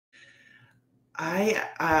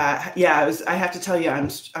I have to tell you,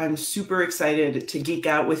 I'm super excited to geek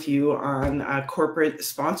out with you on corporate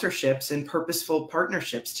sponsorships and purposeful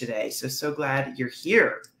partnerships today. So glad you're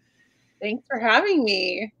here. Thanks for having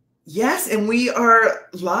me. Yes, and we are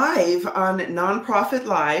live on Nonprofit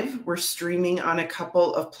Live. We're streaming on a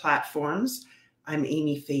couple of platforms. I'm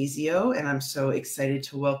Amy Fazio, and I'm so excited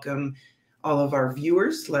to welcome all of our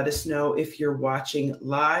viewers. Let us know if you're watching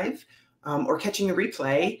live or catching a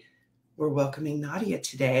replay. We're welcoming Nadya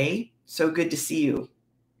today. So good to see you.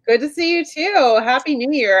 Good to see you too. Happy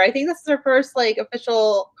New Year. I think this is our first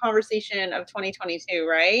official conversation of 2022,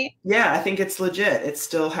 right? Yeah, I think it's legit. It's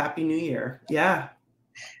still Happy New Year. Yeah.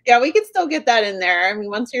 Yeah, we could still get that in there. I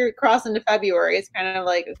mean, once you're crossing to February, it's kind of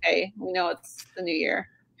like, okay, we know it's the new year.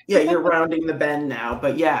 Yeah, you're rounding the bend now.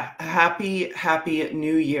 But yeah, happy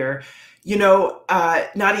New Year. You know,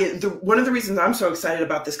 Nadya, one of the reasons I'm so excited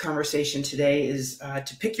about this conversation today is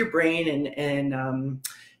to pick your brain and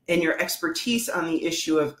your expertise on the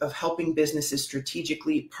issue of helping businesses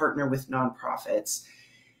strategically partner with nonprofits.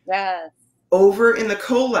 Yes. Over in the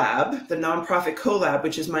collab, the Nonprofit Collab,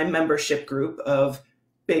 which is my membership group of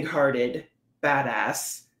big-hearted,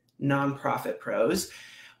 badass nonprofit pros,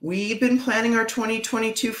 we've been planning our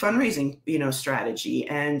 2022 fundraising, strategy,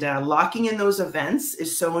 and locking in those events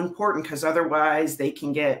is so important because otherwise they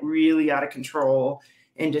can get really out of control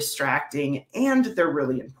and distracting, and they're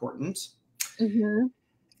really important. Mm-hmm.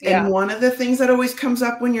 Yeah. And one of the things that always comes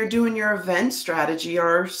up when you're doing your event strategy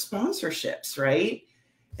are sponsorships, right?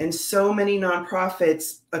 And so many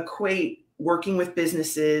nonprofits equate working with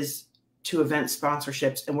businesses to event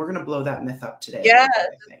sponsorships, and we're going to blow that myth up today. Yes,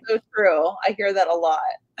 it's so true. I hear that a lot.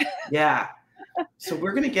 Yeah. So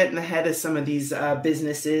we're going to get in the head of some of these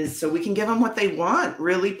businesses so we can give them what they want,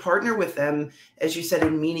 really partner with them, as you said,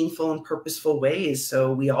 in meaningful and purposeful ways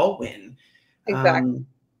so we all win. Exactly.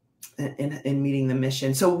 In meeting the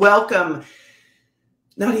mission. So welcome.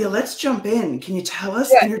 Nadya, let's jump in. Can you tell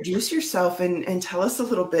us, introduce yourself and tell us a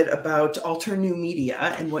little bit about Alter New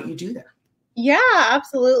Media and what you do there? Yeah,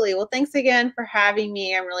 absolutely. Well, thanks again for having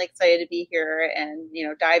me. I'm really excited to be here and,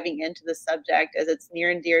 diving into the subject as it's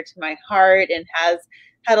near and dear to my heart and has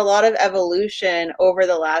had a lot of evolution over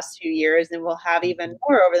the last few years and will have even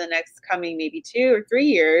more over the next coming maybe 2 or 3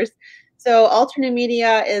 years. So Alter New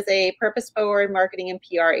Media is a purpose-forward marketing and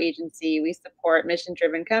PR agency. We support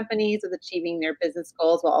mission-driven companies with achieving their business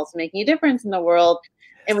goals while also making a difference in the world.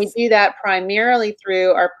 And we do that primarily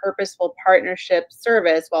through our purposeful partnership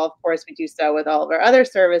service. Well, of course, we do so with all of our other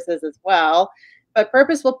services as well. But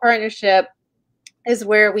purposeful partnership is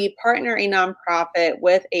where we partner a nonprofit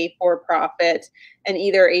with a for-profit in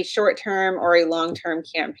either a short-term or a long-term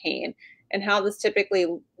campaign. And how this typically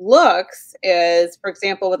looks is, for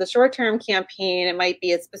example, with a short-term campaign, it might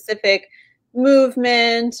be a specific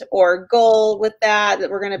movement or goal with that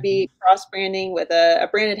we're going to be cross-branding with a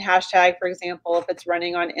branded hashtag, for example, if it's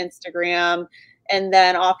running on Instagram. And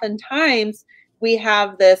then oftentimes we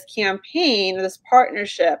have this campaign, this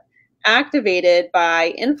partnership activated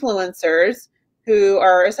by influencers who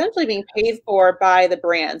are essentially being paid for by the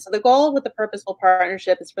brand. So the goal with the purposeful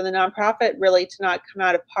partnership is for the nonprofit really to not come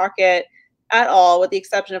out of pocket at all, with the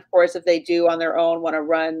exception, of course, if they do on their own want to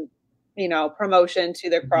run promotion to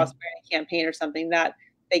their cross-branding campaign or something that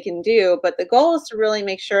they can do. But the goal is to really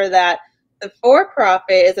make sure that the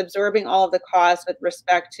for-profit is absorbing all of the costs with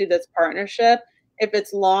respect to this partnership. If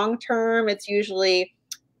it's long-term, it's usually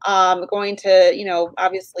going to,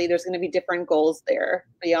 obviously there's going to be different goals there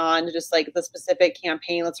beyond just like the specific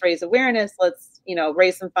campaign. Let's raise awareness. Let's,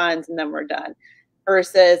 raise some funds and then we're done.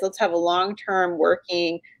 Versus let's have a long-term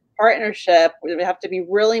working partnership. We have to be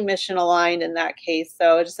really mission aligned in that case.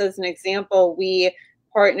 So just as an example, we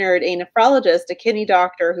partnered a nephrologist, a kidney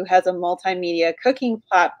doctor who has a multimedia cooking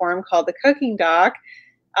platform called The Cooking Doc.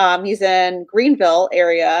 He's in Greenville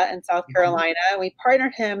area in South Carolina. We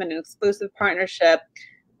partnered him in an exclusive partnership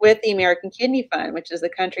with the American Kidney Fund, which is the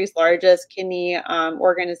country's largest kidney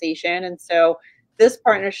organization. And so this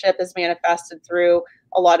partnership is manifested through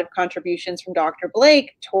a lot of contributions from Dr.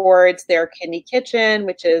 Blake towards their kidney kitchen,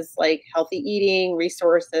 which is like healthy eating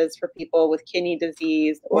resources for people with kidney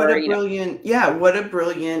disease. What a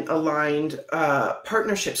brilliant aligned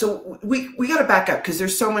partnership. So we got to back up because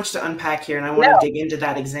there's so much to unpack here, and I want to dig into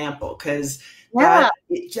that example because that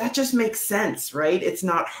just makes sense, right? It's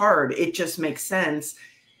not hard. It just makes sense.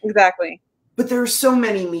 Exactly. But there are so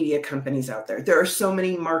many media companies out there. There are so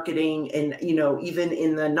many marketing and, even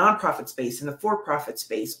in the nonprofit space, in the for-profit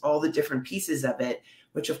space, all the different pieces of it,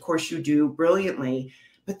 which of course you do brilliantly.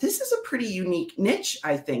 But this is a pretty unique niche,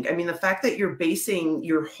 I think. I mean, the fact that you're basing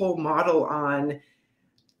your whole model on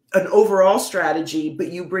an overall strategy,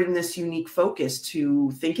 but you bring this unique focus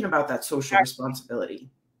to thinking about that social responsibility.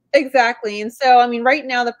 Exactly. And so, I mean, right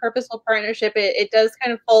now, the Purposeful Partnership, it does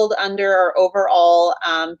kind of fold under our overall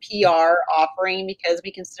PR offering, because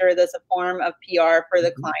we consider this a form of PR for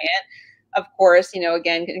the client. Of course,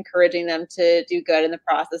 again, encouraging them to do good in the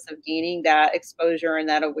process of gaining that exposure and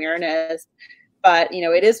that awareness. But,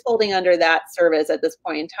 it is folding under that service at this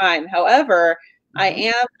point in time. However, I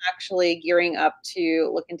am actually gearing up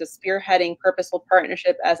to look into spearheading Purposeful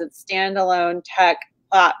Partnership as its standalone tech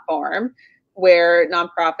platform, where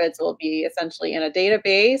nonprofits will be essentially in a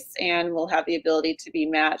database and will have the ability to be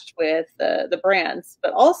matched with the brands,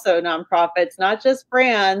 but also nonprofits, not just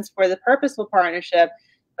brands for the Purposeful Partnership,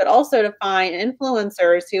 but also to find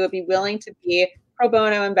influencers who would be willing to be pro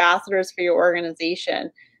bono ambassadors for your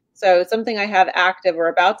organization. So something I have active or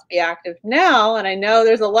about to be active now, and I know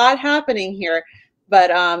there's a lot happening here,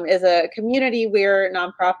 but is a community where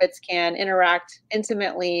nonprofits can interact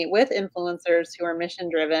intimately with influencers who are mission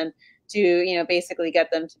driven to, basically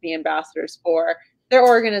get them to be ambassadors for their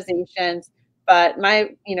organizations. But my,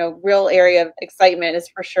 real area of excitement is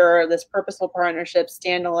for sure this Purposeful Partnership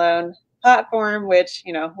standalone platform, which,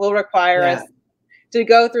 will require us to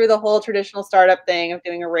go through the whole traditional startup thing of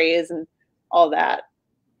doing a raise and all that.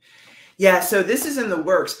 Yeah, so this is in the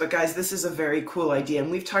works, but guys, this is a very cool idea.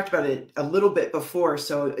 And we've talked about it a little bit before,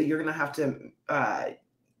 so you're going to have to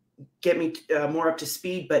get me more up to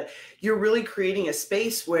speed, but you're really creating a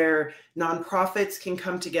space where nonprofits can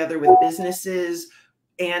come together with businesses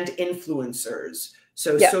and influencers.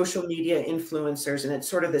 So social media influencers, and it's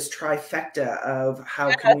sort of this trifecta of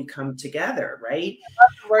how can we come together, right?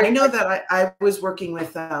 I know that I was working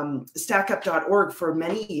with stackup.org for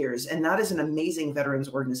many years, and that is an amazing veterans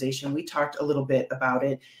organization. We talked a little bit about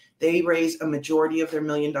it. They raise a majority of their $1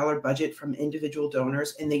 million budget from individual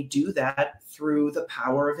donors, and they do that through the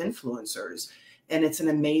power of influencers. And it's an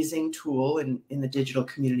amazing tool in the digital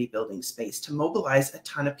community building space to mobilize a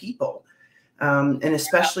ton of people. And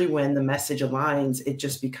especially when the message aligns, it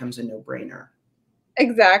just becomes a no-brainer.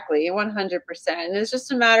 Exactly, 100%. And it's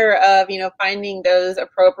just a matter of, finding those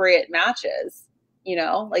appropriate matches,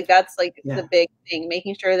 like that's like the big thing,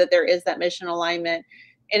 making sure that there is that mission alignment.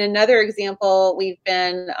 In another example, we've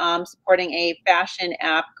been supporting a fashion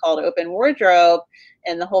app called Open Wardrobe,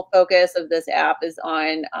 and the whole focus of this app is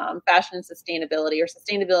on fashion and sustainability, or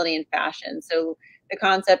sustainability in fashion. So the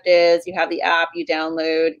concept is you have the app, you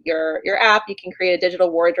download your app, you can create a digital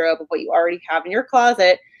wardrobe of what you already have in your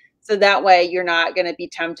closet. So that way you're not going to be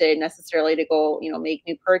tempted necessarily to go, make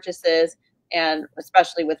new purchases, and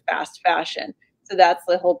especially with fast fashion. So that's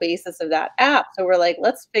the whole basis of that app. So we're like,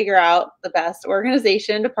 let's figure out the best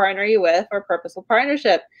organization to partner you with for Purposeful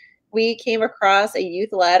Partnership. We came across a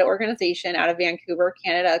youth-led organization out of Vancouver,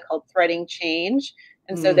 Canada, called Threading Change.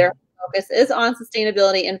 And so their focus is on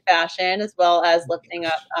sustainability in fashion, as well as lifting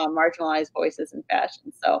up marginalized voices in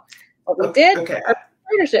fashion. So what we did,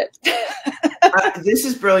 partnerships. This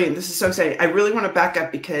is brilliant. This is so exciting. I really want to back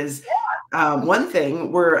up because one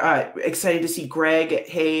thing, we're excited to see Greg.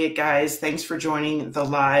 Hey, guys, thanks for joining the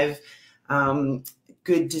live.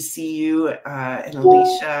 Good to see you, and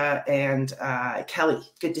Alicia and Kelly.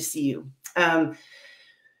 Good to see you.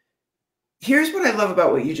 Here's what I love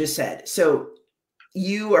about what you just said. So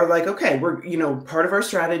you are like, okay, we're, part of our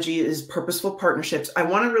strategy is purposeful partnerships. I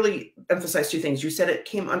want to really emphasize two things. You said it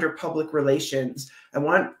came under public relations. I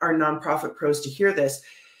want our nonprofit pros to hear this.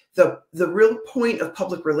 The real point of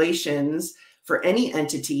public relations for any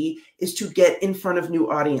entity is to get in front of new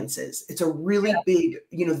audiences. It's a really big,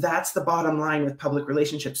 that's the bottom line with public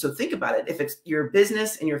relationships. So think about it. If it's your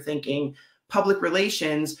business and you're thinking public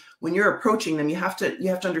relations, when you're approaching them, you have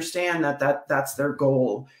to understand that's their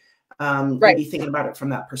goal. And be thinking about it from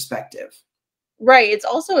that perspective. Right. It's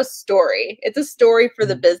also a story. It's a story for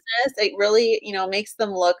the business. It really, makes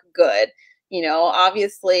them look good.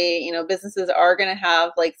 Obviously, businesses are going to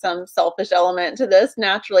have like some selfish element to this.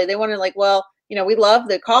 Naturally, they want to like, well, we love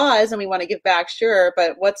the cause and we want to give back, sure,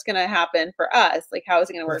 but what's going to happen for us? Like, how is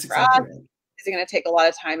it going to work for us? Right. Is it going to take a lot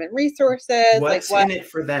of time and resources? What's in it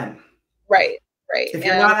for them? Right. Right. If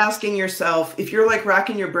you're not asking yourself, if you're like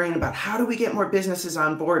racking your brain about how do we get more businesses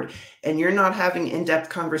on board, and you're not having in-depth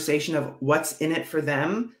conversation of what's in it for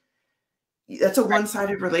them, that's a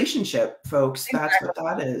one-sided relationship, folks. That's what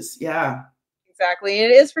that is. Yeah. Exactly.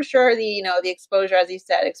 And it is for sure the exposure, as you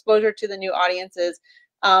said, exposure to the new audiences,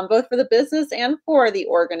 both for the business and for the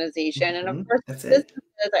organization. And of course, businesses,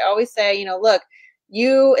 I always say, look,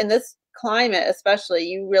 you in this climate, especially,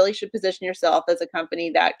 you really should position yourself as a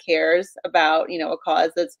company that cares about, a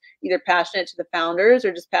cause that's either passionate to the founders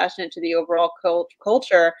or just passionate to the overall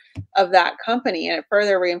culture of that company. And it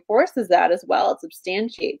further reinforces that as well. It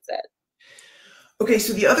substantiates it. Okay,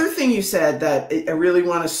 so the other thing you said that I really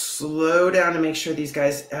want to slow down to make sure these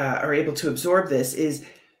guys are able to absorb this is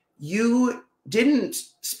you didn't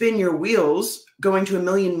spin your wheels going to a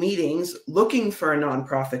million meetings looking for a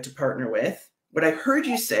nonprofit to partner with. What I heard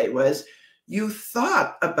you say was you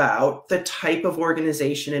thought about the type of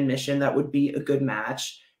organization and mission that would be a good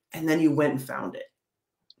match, and then you went and found it.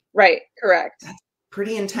 Right, correct. That's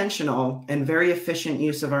pretty intentional and very efficient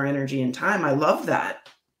use of our energy and time. I love that.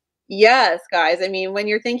 Yes, guys. I mean, when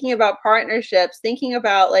you're thinking about partnerships, thinking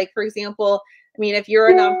about, like, for example, I mean, if you're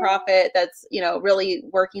a nonprofit that's, really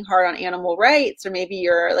working hard on animal rights, or maybe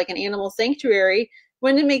you're like an animal sanctuary,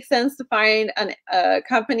 wouldn't it make sense to find a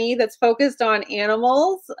company that's focused on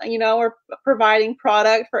animals, or providing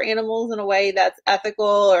product for animals in a way that's ethical,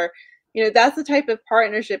 or, that's the type of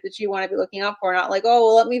partnership that you want to be looking out for, not like, oh,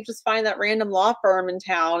 well, let me just find that random law firm in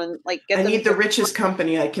town and like get I them need the richest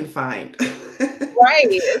company I can find. Right.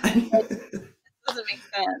 It doesn't make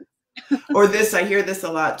sense. Or this, I hear this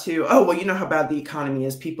a lot too. Oh, well, you know how bad the economy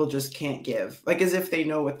is. People just can't give, like as if they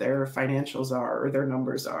know what their financials are or their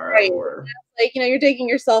numbers are. Right. Or like, you're digging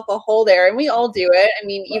yourself a hole there, and we all do it. I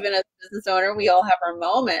mean, even as a business owner, we all have our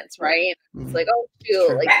moments, right? It's like, oh,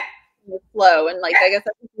 shoot, like it's slow, and like I guess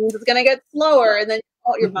that means it's gonna get slower, and then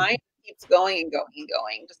your mind keeps going and going and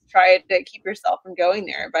going. Just try to keep yourself from going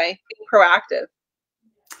there by being proactive.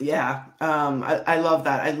 Yeah, I love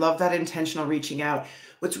that. I love that intentional reaching out.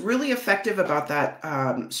 What's really effective about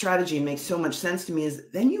that strategy, makes so much sense to me, is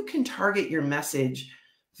then you can target your message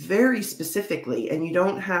very specifically, and you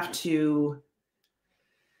don't have to,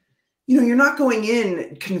 you're not going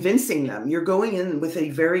in convincing them. You're going in with a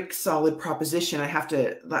very solid proposition.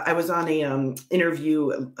 I was on a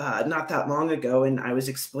interview not that long ago, and I was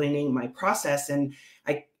explaining my process, and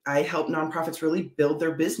I help nonprofits really build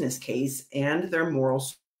their business case and their moral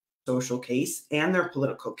social case and their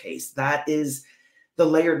political case. That is the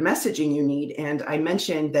layered messaging you need. And I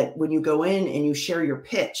mentioned that when you go in and you share your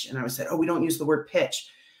pitch, and I said, oh, we don't use the word pitch.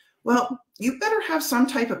 Well, you better have some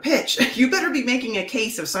type of pitch. You better be making a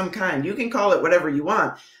case of some kind. You can call it whatever you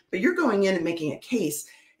want, but you're going in and making a case.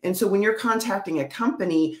 And so when you're contacting a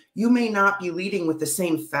company, you may not be leading with the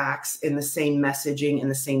same facts and the same messaging and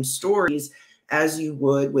the same stories as you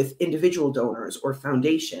would with individual donors or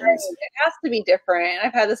foundations. Right. It has to be different.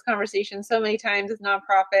 I've had this conversation so many times with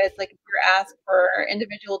nonprofits. Like, if you're asked for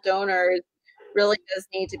individual donors, really does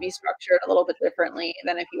need to be structured a little bit differently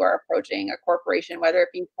than if you are approaching a corporation, whether it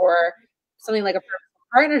be for something like a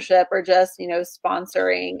partnership or just,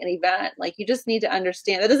 sponsoring an event. Like, you just need to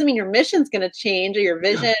understand that doesn't mean your mission's going to change or your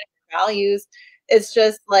vision, your values. It's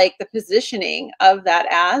just like the positioning of that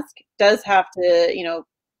ask does have to,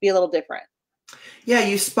 be a little different. Yeah,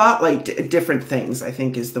 you spotlight different things, I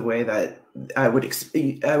think, is the way that I would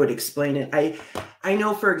explain it. I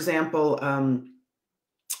know, for example,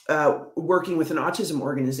 working with an autism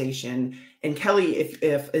organization, and Kelly,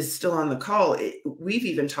 if is still on the call, we've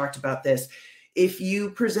even talked about this. If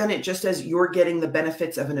you present it just as you're getting the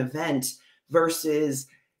benefits of an event versus,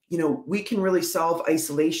 we can really solve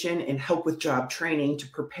isolation and help with job training to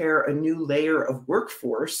prepare a new layer of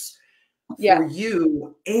workforce for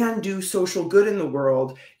you and do social good in the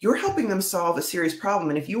world, you're helping them solve a serious problem.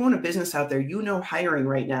 And if you own a business out there, hiring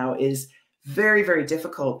right now is very, very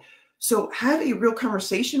difficult. So have a real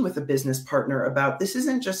conversation with a business partner about, this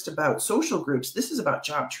isn't just about social groups. This is about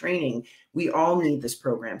job training. We all need this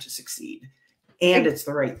program to succeed, and it's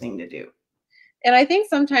the right thing to do. And I think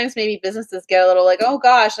sometimes maybe businesses get a little like, oh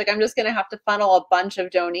gosh, like I'm just going to have to funnel a bunch of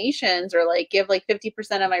donations or like give like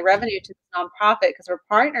 50% of my revenue to this nonprofit because we're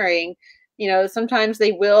partnering. Sometimes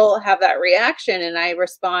they will have that reaction, and I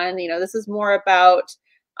respond, this is more about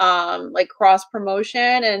like cross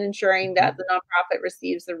promotion and ensuring that the nonprofit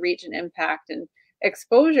receives the reach and impact and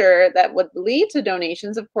exposure that would lead to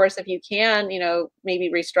donations. Of course, if you can, maybe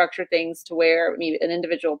restructure things to where maybe an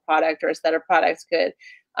individual product or a set of products could,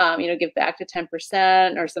 give back to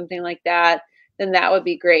 10% or something like that, then that would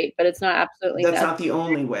be great. But it's not absolutely That's not the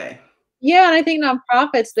only way. Yeah, and I think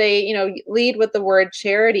nonprofits, they, lead with the word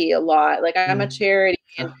charity a lot. Like, I'm a charity.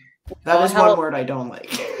 And, that is one word I don't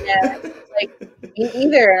like. Yeah, like me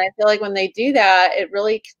either. And I feel like when they do that, it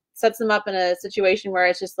really sets them up in a situation where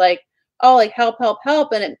it's just like, oh, like help, help,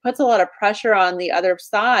 help. And it puts a lot of pressure on the other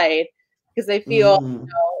side because they feel,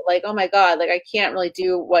 like, oh my God, like I can't really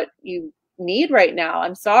do what you need right now.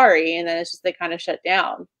 I'm sorry. And then it's just, they kind of shut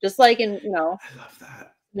down. Just like I love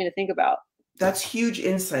that. To think about. That's huge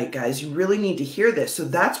insight, guys. You really need to hear this. So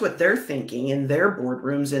that's what they're thinking in their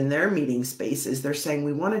boardrooms, in their meeting spaces. They're saying,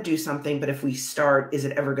 we want to do something, but if we start, is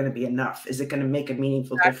it ever going to be enough? Is it going to make a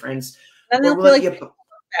meaningful difference? Then Or they'll will feel it like be a,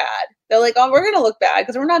 bad. They're like, oh, we're going to look bad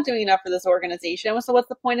because we're not doing enough for this organization. So what's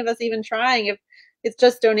the point of us even trying if it's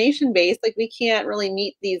just donation based? Like we can't really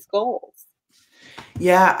meet these goals.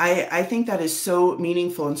 yeah, I think that is so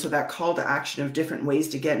meaningful. And so that call to action of different ways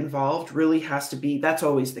to get involved really has to be, that's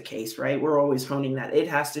always the case, right? We're always honing that. It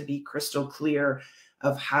has to be crystal clear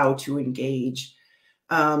of how to engage.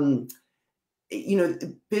 You know,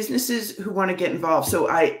 businesses who want to get involved. So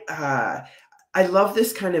I love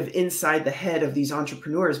this kind of inside the head of these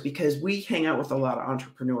entrepreneurs because we hang out with a lot of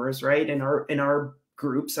entrepreneurs, right? In our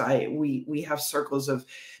groups, we have circles of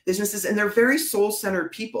businesses, and they're very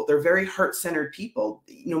soul-centered people. They're very heart-centered people,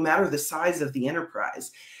 no matter the size of the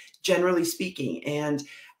enterprise, generally speaking. And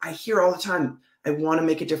I hear all the time, I want to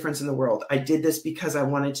make a difference in the world. I did this because I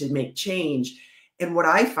wanted to make change. And what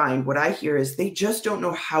I find, what I hear is they just don't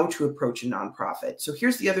know how to approach a nonprofit. So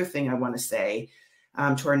here's the other thing I want to say to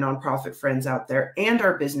our nonprofit friends out there and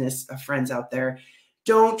our business friends out there.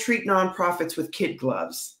 Don't treat nonprofits with kid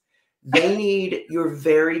gloves. They need your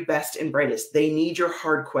very best and brightest. They need your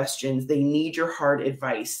hard questions. They need your hard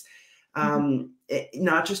advice,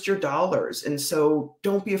 not just your dollars. And so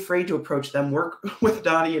don't be afraid to approach them. Work with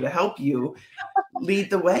Nadia to help you lead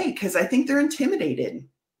the way, because I think they're intimidated.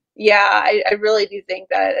 Yeah, I really do think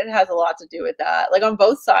that it has a lot to do with that. Like on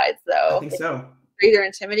both sides, I though, think so. they're either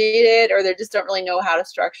intimidated or they just don't really know how to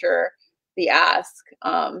structure the ask.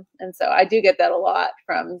 And so I do get that a lot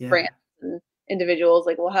from Yeah. brands and individuals.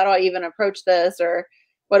 Like, well, how do I even approach this, or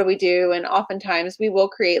what do we do? And oftentimes we will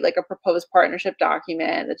create like a proposed partnership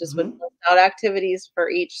document that just would list out activities for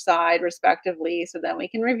each side respectively, so then we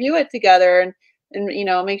can review it together and you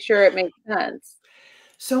know, make sure it makes sense.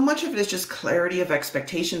 So much of it is just clarity of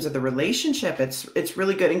expectations of the relationship. It's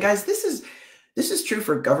really good. And guys, this is true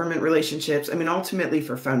for government relationships. I mean, ultimately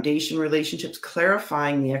for foundation relationships,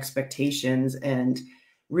 clarifying the expectations and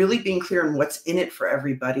really being clear on what's in it for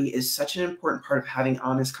everybody is such an important part of having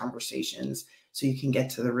honest conversations so you can get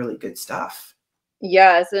to the really good stuff.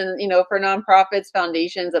 Yes, and you know, for nonprofits,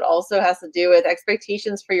 foundations, it also has to do with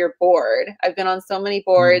expectations for your board. I've been on so many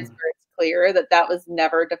boards Mm. where it's clear that that was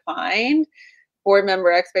never defined, board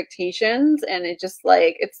member expectations, and it just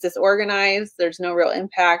like it's disorganized. There's no real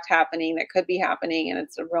impact happening that could be happening, and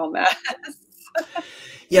it's a real mess.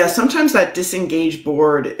 Yeah, sometimes that disengaged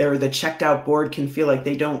board or the checked out board can feel like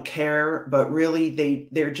they don't care, but really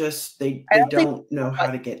they're just I they don't think don't know how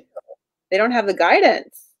to get they don't have the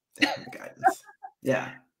guidance. the guidance.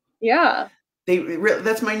 Yeah. Yeah.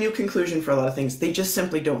 That's my new conclusion for a lot of things. They just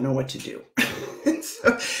simply don't know what to do.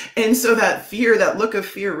 and so that fear, that look of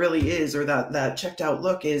fear really is, or that checked out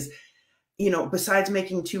look is, you know, besides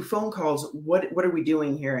making 2 phone calls, what are we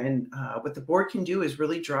doing here? And what the board can do is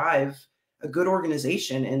really drive a good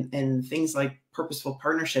organization and things like purposeful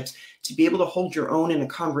partnerships to be able to hold your own in a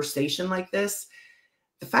conversation like this.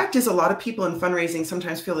 The fact is, a lot of people in fundraising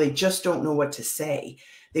sometimes feel they just don't know what to say.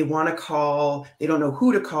 They want to call, they don't know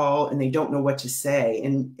who to call, and they don't know what to say.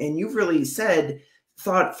 And you've really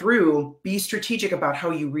thought through, be strategic about how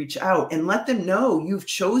you reach out and let them know you've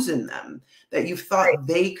chosen them, that you've Right. thought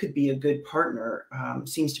they could be a good partner,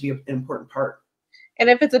 seems to be an important part. And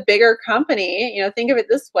if it's a bigger company, you know, think of it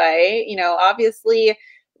this way, you know, obviously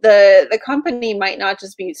the company might not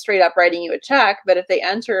just be straight up writing you a check, but if they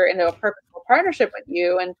enter into a purposeful partnership with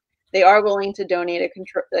you and they are willing to donate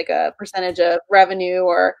like a percentage of revenue,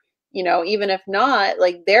 or you know, even if not,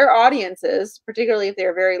 like their audiences, particularly if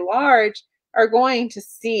they're very large, are going to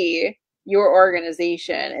see your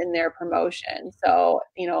organization in their promotion. So,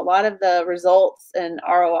 you know, a lot of the results and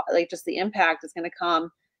ROI, like just the impact, is going to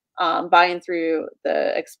come by and through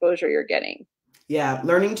the exposure you're getting. Yeah,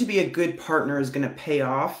 learning to be a good partner is going to pay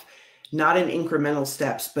off, not in incremental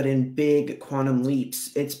steps, but in big quantum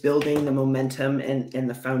leaps. It's building the momentum and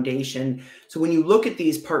the foundation. So when you look at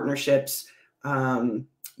these partnerships,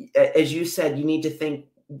 as you said, you need to think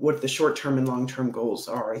what the short-term and long-term goals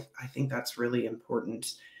are. I think that's really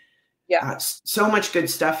important. Yeah. So much good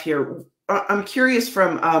stuff here. I'm curious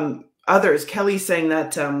from others. Kelly's saying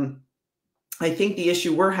that I think the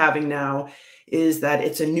issue we're having now is that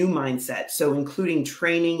it's a new mindset. So including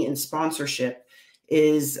training and sponsorship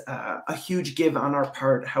is a huge give on our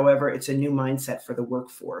part. However, it's a new mindset for the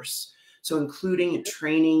workforce. So including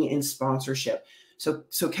training and sponsorship.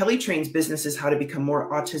 So Kelly trains businesses how to become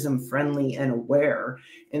more autism friendly and aware.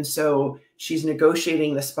 And so she's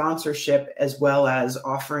negotiating the sponsorship as well as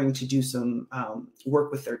offering to do some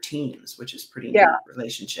work with their teams, which is pretty neat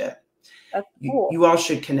relationship. That's cool. You all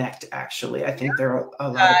should connect, actually. I think there are a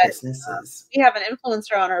lot of businesses. We have an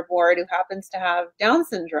influencer on our board who happens to have Down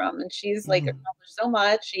syndrome, and she's like accomplished so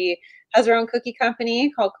much. She has her own cookie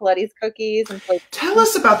company called Coletti's Cookies. And tell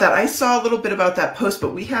us about that. I saw a little bit about that post,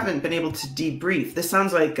 but we haven't been able to debrief. This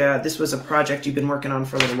sounds like this was a project you've been working on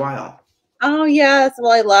for a little while. Oh, yes.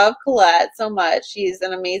 Well, I love Colette so much. She's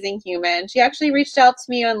an amazing human. She actually reached out to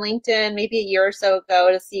me on LinkedIn maybe a year or so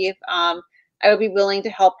ago to see if I would be willing to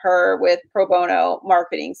help her with pro bono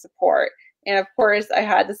marketing support. And of course, I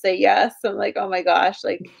had to say yes. I'm like, oh my gosh,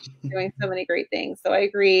 like she's doing so many great things. So I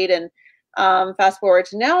agreed. And fast forward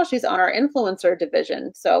to now, she's on our influencer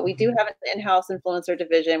division. So we do have an in-house influencer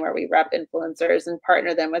division where we rep influencers and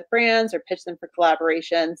partner them with brands or pitch them for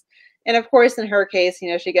collaborations. And of course, in her case,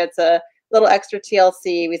 she gets a little extra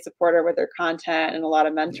TLC. We support her with her content and a lot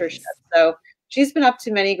of mentorship. So she's been up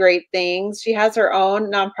to many great things. She has her own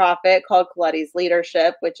nonprofit called Coletti's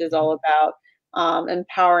Leadership, which is all about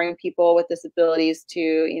empowering people with disabilities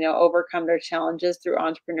to, overcome their challenges through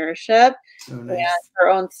entrepreneurship. So nice. And her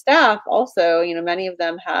own staff also, many of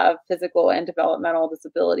them have physical and developmental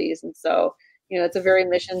disabilities. And so, it's a very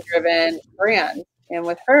mission-driven brand. And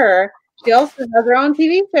with her, she also has her own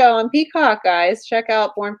TV show on Peacock, guys. Check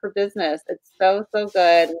out Born for Business. It's so, so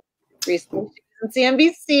good. Recently she was on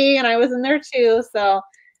CNBC, and I was in there too. So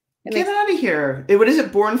get out of here. What is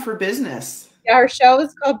it, Born for Business? Yeah, our show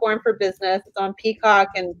is called Born for Business. It's on Peacock,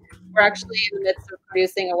 and we're actually in the midst of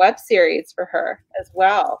producing a web series for her as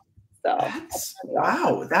well. So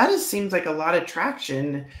wow, that seems like a lot of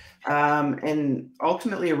traction, and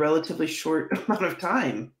ultimately a relatively short amount of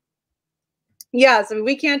time. Yeah, so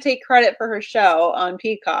we can't take credit for her show on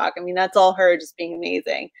Peacock. I mean, that's all her just being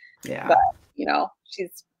amazing. Yeah. But,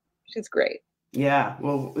 she's great. Yeah.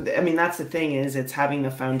 Well, I mean, that's the thing is it's having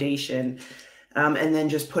the foundation and then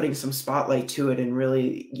just putting some spotlight to it and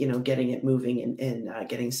really, getting it moving and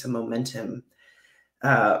getting some momentum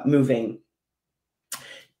moving.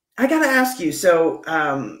 I got to ask you, so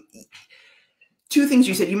two things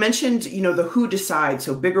you said. You mentioned, the who decides,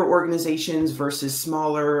 so bigger organizations versus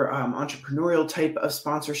smaller entrepreneurial type of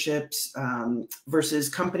sponsorships versus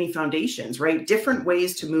company foundations, right? Different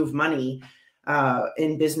ways to move money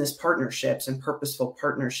in business partnerships and purposeful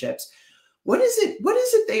partnerships. What is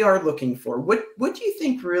it they are looking for? What do you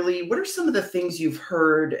think really, what are some of the things you've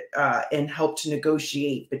heard and helped to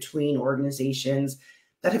negotiate between organizations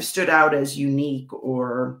that have stood out as unique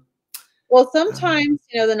or... Well, sometimes,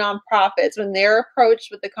 the nonprofits, when they're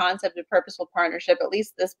approached with the concept of purposeful partnership, at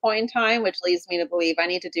least this point in time, which leads me to believe I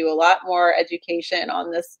need to do a lot more education on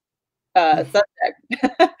this subject.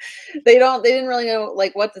 They didn't really know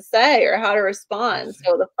what to say or how to respond.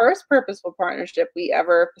 So the first purposeful partnership we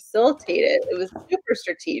ever facilitated, it was super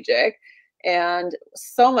strategic and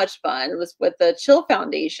so much fun, was with the Chill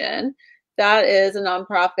Foundation. That is a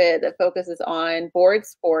nonprofit that focuses on board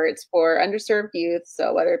sports for underserved youth.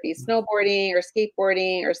 So whether it be snowboarding or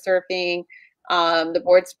skateboarding or surfing, the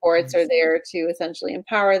board sports are there to essentially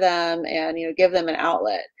empower them and give them an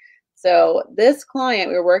outlet. So this client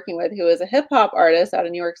we were working with, who is a hip hop artist out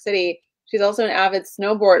of New York City, she's also an avid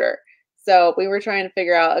snowboarder. So we were trying to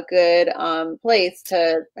figure out a good place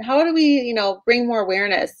to, how do we, bring more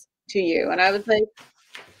awareness to you? And I was like,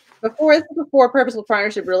 before Purposeful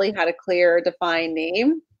Partnership really had a clear, defined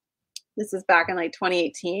name. This is back in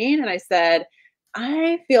 2018. And I said,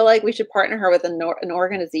 I feel like we should partner her with an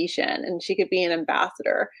organization and she could be an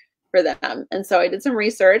ambassador for them. And so I did some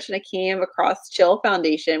research and I came across Chill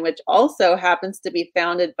Foundation, which also happens to be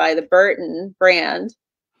founded by the Burton brand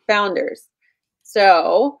founders.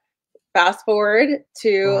 So fast forward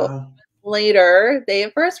to later, they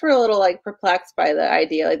at first were a little perplexed by the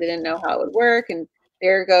idea. They didn't know how it would work. And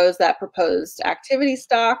there goes that proposed activity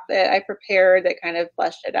stock that I prepared that kind of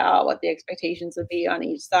fleshed it out, what the expectations would be on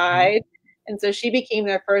each side. And so she became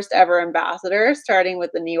their first ever ambassador, starting with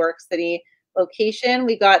the New York City location.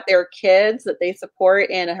 We got their kids that they support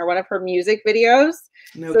in one of her music videos.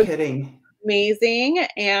 No kidding. Amazing.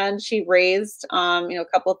 And she raised, a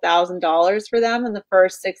couple $1,000s for them in the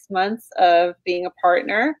first 6 months of being a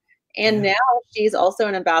partner. And now she's also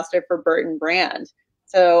an ambassador for Burton brand.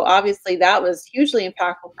 So obviously that was hugely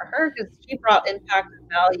impactful for her because she brought impact and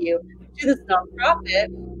value to this nonprofit.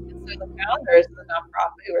 And so the founders of the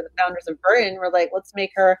nonprofit, who were the founders of Burton, were like, let's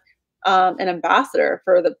make her an ambassador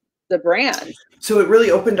for the brand. So it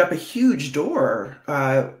really opened up a huge door.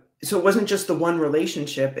 So it wasn't just the one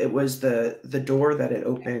relationship, it was the door that it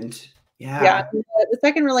opened. Yeah. The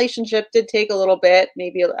second relationship did take a little bit,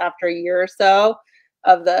 maybe after a year or so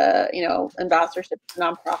of the, ambassadorship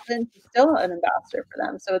nonprofit. And she's still an ambassador for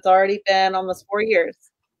them. So it's already been almost 4 years.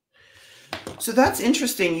 So that's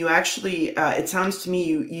interesting. You actually, it sounds to me,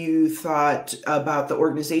 you thought about the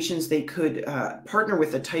organizations they could partner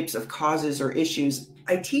with, the types of causes or issues.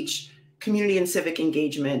 I teach community and civic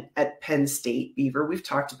engagement at Penn State, Beaver. We've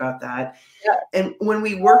talked about that. Yeah. And when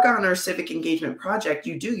we work on our civic engagement project,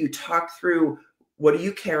 you talk through, what do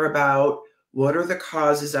you care about? What are the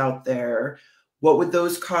causes out there? What would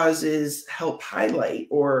those causes help highlight,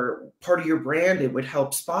 or part of your brand it would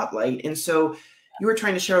help spotlight? And so you were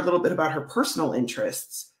trying to share a little bit about her personal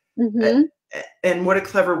interests. Mm-hmm. And what a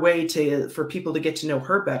clever way for people to get to know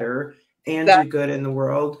her better and do Exactly. good in the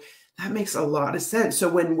world. That makes a lot of sense. So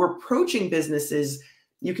when we're approaching businesses,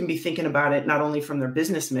 you can be thinking about it not only from their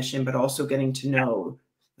business mission, but also getting to know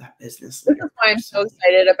that business This leader is why I'm so personally.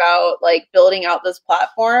 excited about like building out this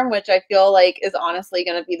platform, which I feel like is honestly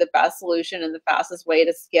going to be the best solution and the fastest way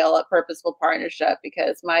to scale up purposeful partnership,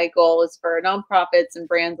 because my goal is for nonprofits and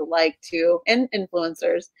brands alike to, and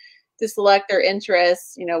influencers, to select their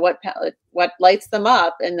interests, what lights them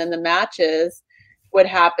up, and then the matches would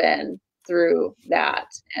happen through that.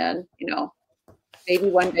 And maybe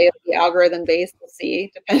one day it'll be algorithm based, we'll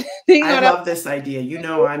see, depending I on how. love this idea.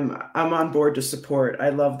 I'm on board to support. I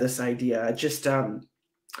love this idea. I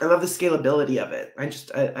love the scalability of it.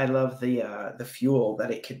 I love the fuel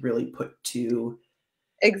that it could really put to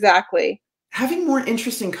Exactly. having more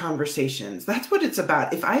interesting conversations. That's what it's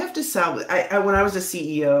about. If I have to sell, when I was a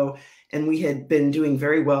CEO and we had been doing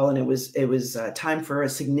very well, and it was time for a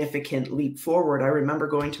significant leap forward, I remember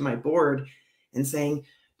going to my board and saying,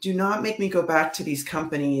 "Do not make me go back to these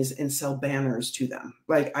companies and sell banners to them.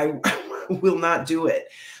 Like I will not do it.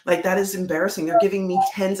 Like that is embarrassing. They're giving me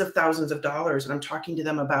tens of thousands of dollars, and I'm talking to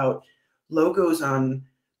them about logos on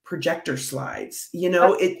projector slides.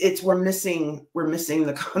 It's we're missing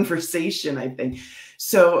the conversation, I think.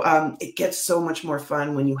 So it gets so much more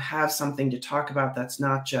fun when you have something to talk about that's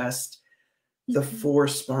not just the four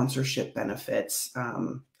sponsorship benefits,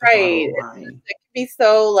 the Right. bottom line. It can be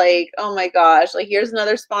so like, oh my gosh, like here's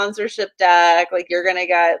another sponsorship deck. Like you're gonna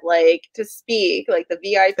get like to speak, like the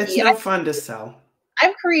It's VIP. And no fun to sell.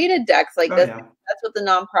 I've created decks like Oh this. yeah. That's what the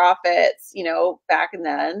nonprofits, back in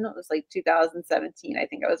then, it was like 2017, I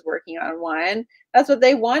think I was working on one. That's what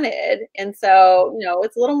they wanted. And so,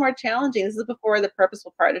 it's a little more challenging. This is before the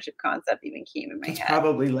purposeful partnership concept even came in my That's head.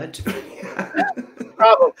 probably led to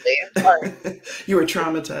Probably. Sorry. it. You were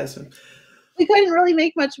traumatized. We couldn't really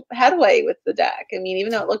make much headway with the deck. I mean,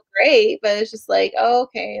 even though it looked great, but it's just like, oh,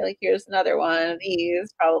 okay, like here's another one of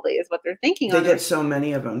these, probably is what they're thinking They on the. get so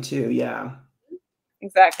many of them too. Yeah. And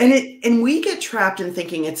Exactly. we get trapped in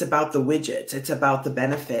thinking it's about the widgets, it's about the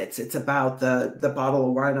benefits, it's about the bottle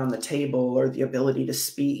of wine on the table, or the ability to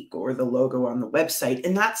speak, or the logo on the website.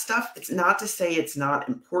 And that stuff, it's not to say it's not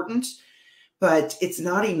important, but it's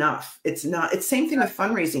not enough. It's same thing with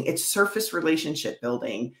fundraising. It's surface relationship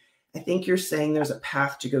building. I think you're saying there's a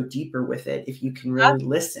path to go deeper with it if you can really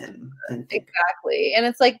listen and think. Exactly. And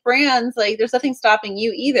it's like brands, like there's nothing stopping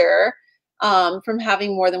you either from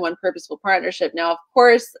having more than one purposeful partnership. Now, of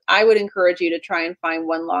course, I would encourage you to try and find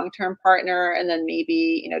one long-term partner, and then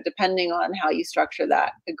maybe, depending on how you structure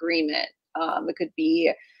that agreement, it could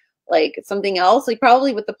be like something else. Like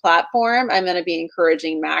probably with the platform, I'm going to be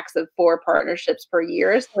encouraging max of 4 partnerships per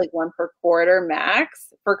year, so like one per quarter max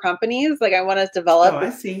for companies. Like I want to develop Oh,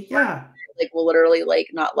 this, I see. Yeah. like we'll literally like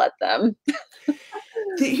not let them.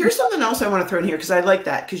 Here's something else I want to throw in here, because I like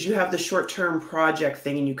that, because you have the short-term project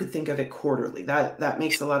thing and you could think of it quarterly. That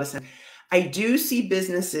makes a lot of sense. I do see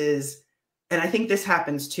businesses, and I think this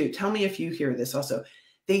happens too. Tell me if you hear this also.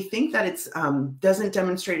 They think that it's doesn't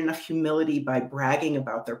demonstrate enough humility by bragging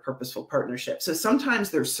about their purposeful partnership. So sometimes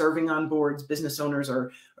they're serving on boards, business owners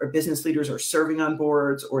or business leaders are serving on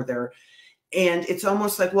boards, and it's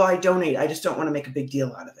almost like, well, I donate. I just don't want to make a big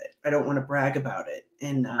deal out of it. I don't want to brag about it.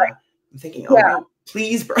 And I'm thinking, oh Yeah. no,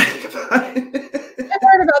 please brag about it. I've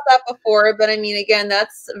heard about that before, but I mean, again,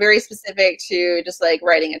 that's very specific to just like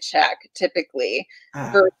writing a check typically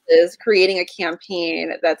versus creating a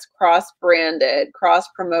campaign that's cross-branded,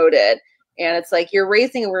 cross-promoted. And it's like you're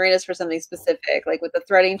raising awareness for something specific. Like with the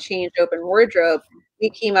Threading Change Open Wardrobe, we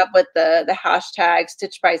came up with the hashtag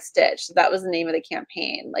Stitch by Stitch. So that was the name of the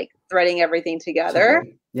campaign, like threading everything together.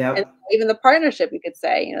 Totally. Yeah. And even the partnership, we could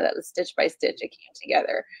say, that was Stitch by Stitch, it came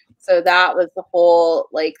together. So that was the whole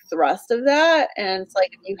like thrust of that. And it's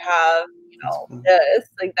like if you have, this,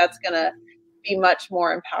 like that's gonna be much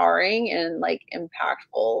more empowering and like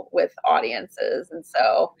impactful with audiences. And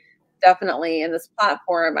so definitely in this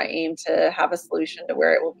platform, I aim to have a solution to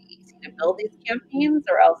where it will be easy to build these campaigns,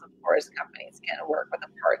 or else of course companies can work with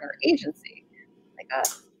a partner agency like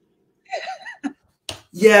us.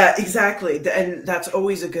 Yeah, exactly. And that's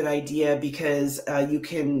always a good idea because you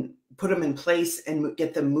can put them in place and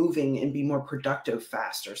get them moving and be more productive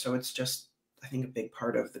faster. So it's just, I think, a big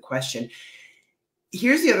part of the question.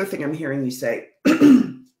 Here's the other thing I'm hearing you say.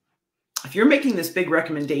 If you're making this big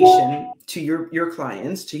recommendation to your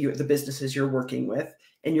clients, to the businesses you're working with,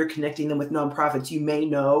 and you're connecting them with nonprofits you may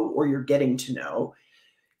know or you're getting to know,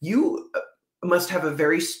 you must have a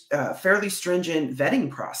very fairly stringent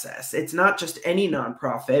vetting process. It's not just any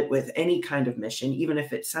nonprofit with any kind of mission, even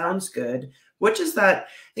if it sounds good. What is that?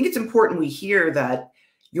 I think it's important we hear that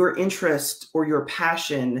your interest or your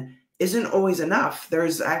passion isn't always enough.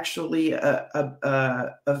 There's actually a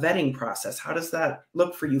vetting process. How does that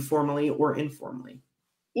look for you, formally or informally?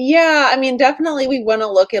 Yeah, I mean, definitely we want to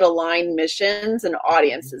look at aligned missions and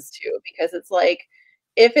audiences too, because it's like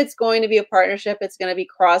if it's going to be a partnership, it's going to be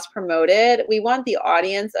cross promoted. We want the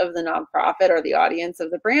audience of the nonprofit or the audience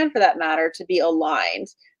of the brand for that matter to be aligned.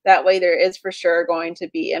 That way, there is for sure going to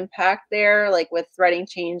be impact there, like with threading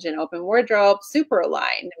change and open wardrobe, super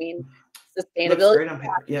aligned. I mean, Looks sustainability great on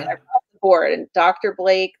paper. Yeah. across the board. And Dr.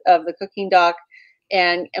 Blake of the Cooking Doc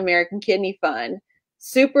and American Kidney Fund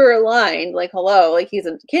super aligned, like hello, like he's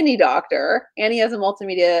a kidney doctor and he has a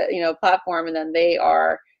multimedia platform, and then they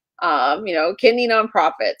are kidney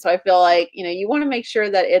nonprofit. So I feel like you want to make sure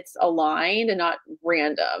that it's aligned and not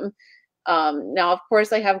random. Now of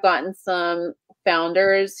course I have gotten some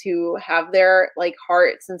founders who have their like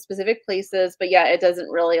hearts in specific places, but yeah, it doesn't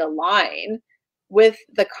really align with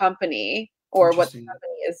the company or what the Interesting.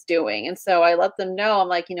 company is doing. And so I let them know, I'm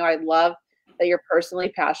like, I love that you're personally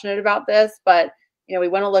passionate about this, but we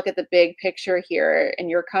want to look at the big picture here, and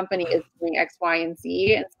your company is doing X, Y, and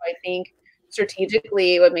Z. And so I think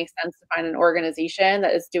strategically it would make sense to find an organization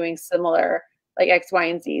that is doing similar like X, Y,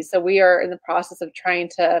 and Z. So we are in the process of trying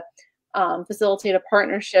to facilitate a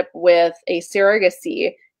partnership with a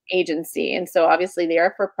surrogacy agency. And so obviously they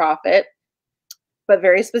are for profit, but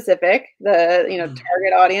very specific. The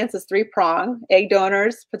target audience is three-prong: egg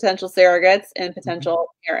donors, potential surrogates, and potential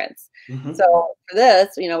parents. Mm-hmm. So for this,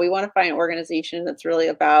 we want to find an organization that's really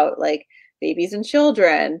about like babies and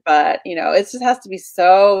children, but it just has to be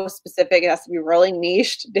so specific. It has to be really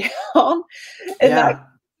niched down, and Yeah.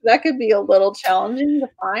 that could be a little challenging to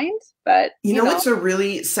find. But It's a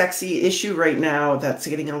really sexy issue right now that's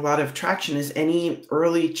getting a lot of traction is any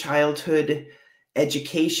early childhood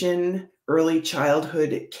education, early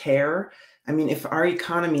childhood care. I mean, if our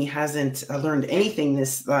economy hasn't learned anything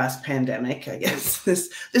this last pandemic, I guess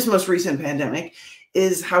this most recent pandemic,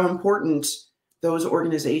 is how important those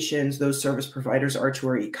organizations, those service providers are to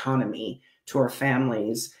our economy, to our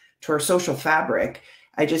families, to our social fabric.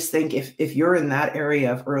 I just think if you're in that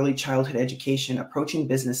area of early childhood education, approaching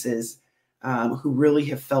businesses who really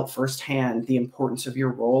have felt firsthand the importance of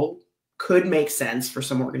your role could make sense for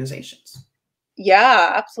some organizations.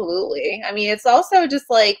 yeah, absolutely. I mean, it's also just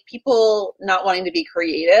like people not wanting to be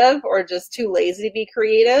creative or just too lazy to be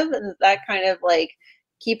creative. And that kind of like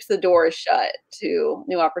keeps the doors shut to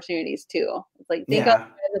new opportunities too. It's like think outside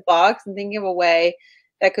Yeah. the box and think of a way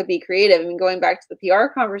that could be creative. I mean, going back to the PR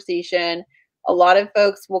conversation, a lot of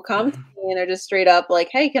folks will come to me and they're just straight up like,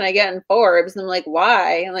 hey, can I get in Forbes? And I'm like,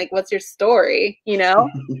 why? And like, what's your story?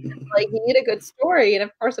 Like you need a good story. And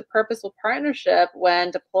of course, a purposeful partnership,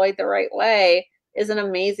 when deployed the right way, is an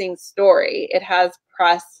amazing story. It has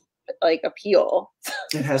press like appeal.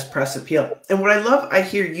 It has press appeal. And what I love, I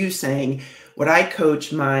hear you saying, what I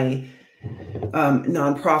coach my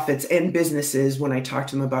nonprofits and businesses when I talk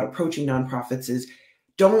to them about approaching nonprofits is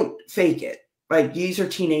don't fake it. Like these are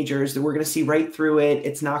teenagers that we're going to see right through it.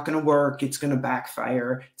 It's not going to work. It's going to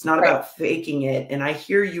backfire. It's not Right. about faking it. And I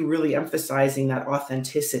hear you really emphasizing that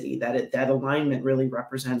authenticity, that alignment really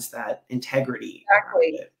represents that integrity around Exactly.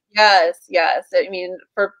 it. Yes, yes. I mean,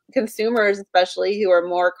 for consumers, especially who are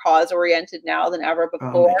more cause oriented now than ever Oh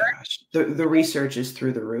before, my gosh. The research is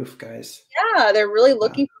through the roof, guys. yeah, they're really Yeah.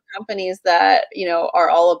 looking for companies that, are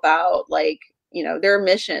all about like, their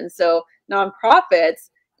mission. So nonprofits,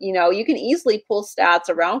 you can easily pull stats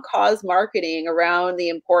around cause marketing, around the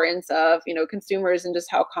importance of, consumers and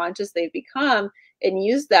just how conscious they've become, and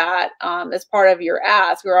use that as part of your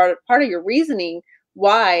ask or part of your reasoning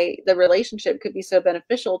why the relationship could be so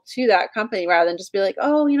beneficial to that company, rather than just be like,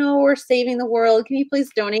 oh, we're saving the world. Can you please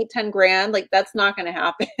donate 10 grand? Like that's not going to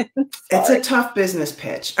happen. It's Sorry. a tough business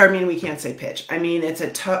pitch. I mean, we can't say pitch. I mean, it's a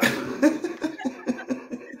tough.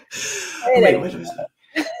 Oh, wait, what was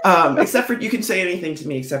that? Except for you can say anything to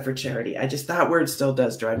me except for charity. I just that word still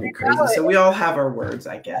does drive me crazy. So we all have our words,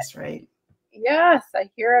 I guess, right? Yes, I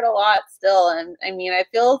hear it a lot still. And I mean, I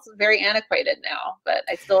feel it's very antiquated now, but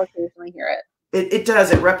I still occasionally hear it. It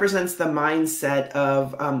does. It represents the mindset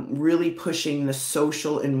of really pushing the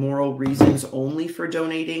social and moral reasons only for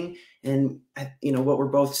donating. And, what we're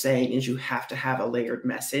both saying is you have to have a layered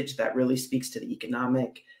message that really speaks to the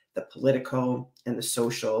economic, the political, and the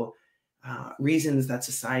social reasons that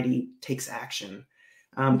society takes action.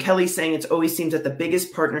 Kelly's saying it always seems that the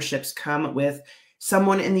biggest partnerships come with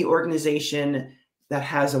someone in the organization that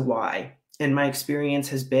has a why. And my experience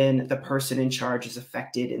has been the person in charge is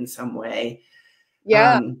affected in some way.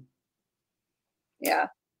 Yeah. I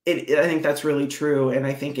think that's really true. And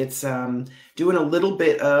I think it's doing a little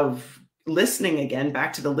bit of listening again,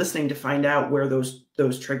 back to the listening to find out where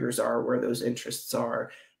those triggers are, where those interests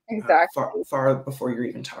are. Exactly. Far before you're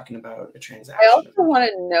even talking about a transaction. I also want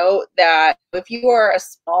to note that if you are a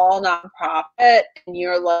small nonprofit and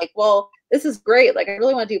you're like, well, this is great. Like, I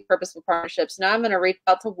really want to do purposeful partnerships. Now I'm going to reach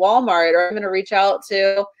out to Walmart, or I'm going to reach out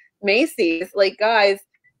to Macy's. Like, guys,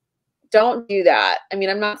 don't do that. I mean,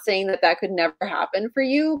 I'm not saying that that could never happen for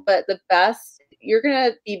you, but you're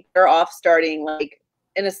going to be better off starting like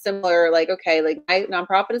in a similar, like, okay, like my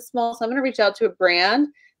nonprofit is small, so I'm going to reach out to a brand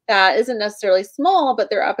that isn't necessarily small, but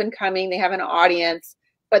they're up and coming. They have an audience,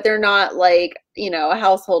 but they're not like, a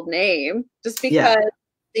household name. Just because,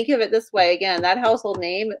 think of it this way, again, that household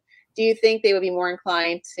name, do you think they would be more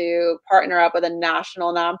inclined to partner up with a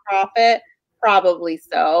national nonprofit? Probably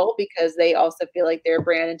so, because they also feel like their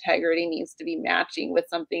brand integrity needs to be matching with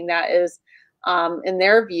something that is, in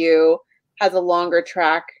their view, has a longer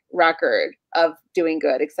track record of doing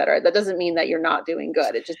good, et cetera. That doesn't mean that you're not doing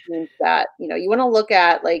good. It just means that, you want to look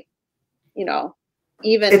at like, even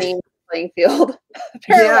the playing field.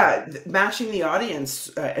 Yeah, matching the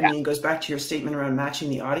audience. Mean, it goes back to your statement around matching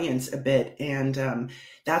the audience a bit. And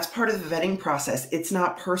that's part of the vetting process. It's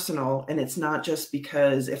not personal, and it's not just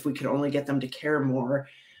because if we could only get them to care more.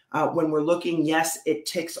 When we're looking, yes, it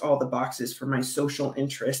ticks all the boxes for my social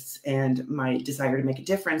interests and my desire to make a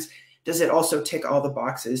difference. Does it also tick all the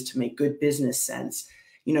boxes to make good business sense?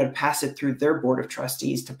 To pass it through their board of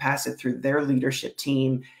trustees, to pass it through their leadership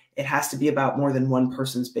team. It has to be about more than one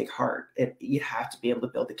person's big heart. You have to be able to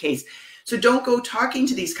build the case. So don't go talking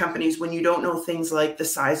to these companies when you don't know things like the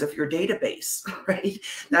size of your database, right?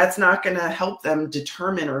 That's not going to help them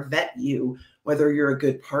determine or vet you whether you're a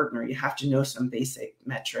good partner. You have to know some basic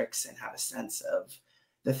metrics and have a sense of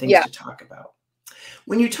the things to talk about.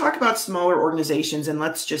 When you talk about smaller organizations, and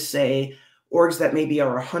let's just say orgs that maybe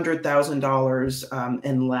are $100,000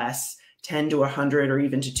 and less, 10 to 100 or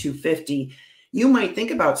even to 250, you might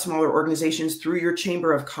think about smaller organizations through your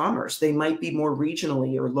chamber of commerce. They might be more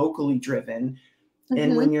regionally or locally driven.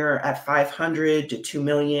 And when you're at 500 to 2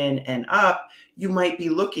 million and up, you might be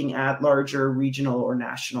looking at larger regional or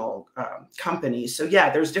national companies. So yeah,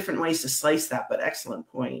 there's different ways to slice that, but excellent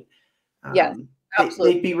point. Yes,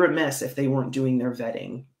 absolutely. They'd be remiss if they weren't doing their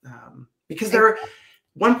vetting because there are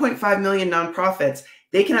 1.5 million nonprofits.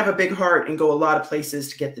 They can have a big heart and go a lot of places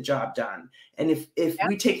to get the job done. And if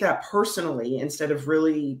we take that personally, instead of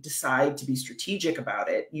really decide to be strategic about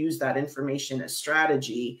it, use that information as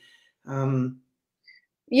strategy. I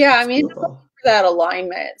mean, that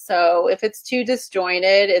alignment. So if it's too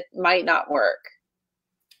disjointed, it might not work.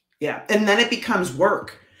 Yeah. And then it becomes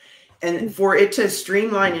work. And for it to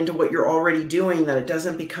streamline into what you're already doing, that it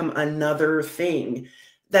doesn't become another thing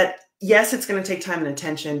that, yes, it's going to take time and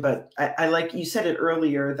attention, but I like you said it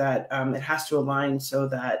earlier that it has to align so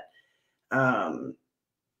that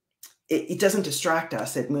it doesn't distract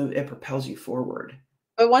us. It propels you forward.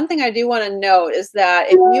 But one thing I do want to note is that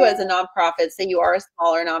if you as a nonprofit, say you are a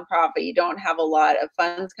smaller nonprofit, you don't have a lot of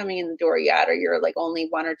funds coming in the door yet, or you're like only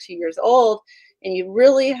 1 or 2 years old, and you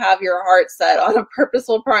really have your heart set on a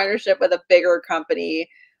purposeful partnership with a bigger company,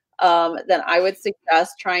 then I would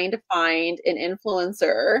suggest trying to find an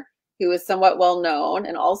influencer who is somewhat well known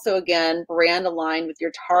and also, again, brand aligned with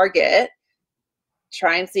your target.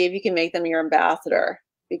 Try and see if you can make them your ambassador,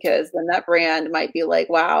 because then that brand might be like,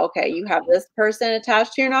 wow, okay, you have this person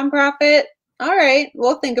attached to your nonprofit. All right,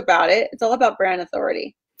 we'll think about it. It's all about brand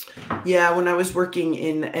authority. Yeah, when I was working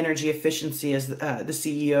in energy efficiency as the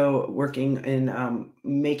CEO, working in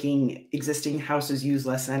making existing houses use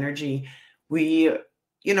less energy, I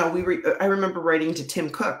remember writing to Tim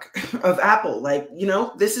Cook of Apple, like,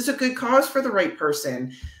 this is a good cause for the right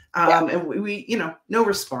person. And we, no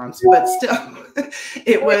response, but still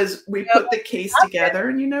we put the case together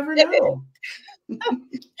and you never know.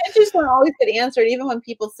 Pitches don't always get answered, even when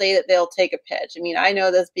people say that they'll take a pitch. I mean, I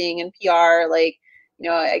know this being in PR, like,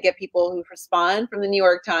 I get people who respond from the New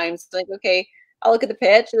York Times, like, okay, I'll look at the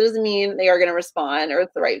pitch. It doesn't mean they are going to respond or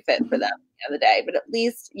it's the right fit for them at the end of the day, but at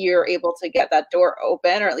least you're able to get that door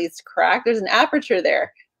open, or at least crack. There's an aperture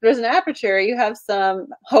there. there's an aperture, you have some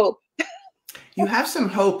hope. You have some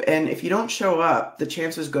hope, and if you don't show up, the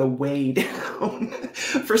chances go way down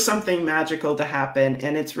for something magical to happen.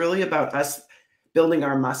 And it's really about us building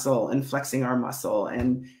our muscle and flexing our muscle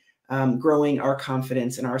and growing our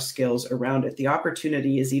confidence and our skills around it. The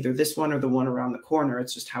opportunity is either this one or the one around the corner.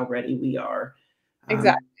 It's just how ready we are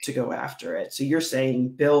Exactly. to go after it. So you're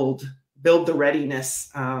saying build the readiness.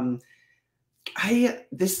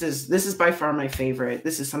 This is by far my favorite.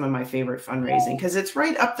 This is some of my favorite fundraising because it's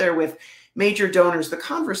right up there with major donors. The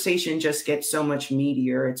conversation just gets so much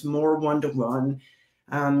meatier. It's more one-to-one.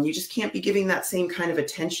 You just can't be giving that same kind of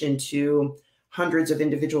attention to hundreds of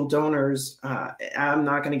individual donors. I'm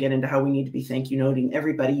not going to get into how we need to be thank you noting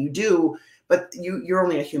everybody you do, but you're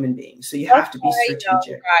only a human being, so you have to be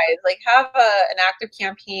strategic. Guys, like have an active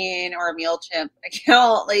campaign or a MailChimp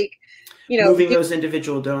account, like moving those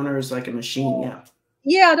individual donors like a machine.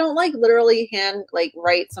 Yeah, don't like literally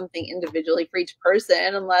write something individually for each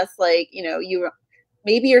person unless you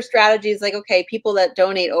maybe your strategy is like, okay, people that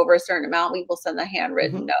donate over a certain amount, we will send a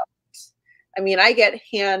handwritten note. I mean, I get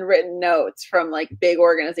handwritten notes from like big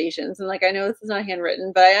organizations, and like I know this is not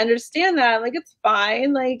handwritten, but I understand that. Like it's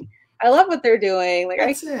fine. Like I love what they're doing. Like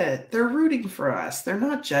that's it. They're rooting for us. They're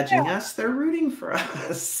not judging us. They're rooting for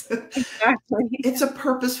us. Exactly. It's a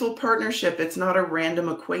purposeful partnership. It's not a random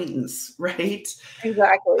acquaintance, right?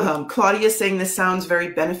 Exactly. Claudia's saying this sounds very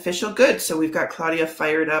beneficial. Good. So we've got Claudia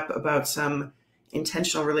fired up about some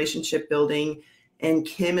intentional relationship building, and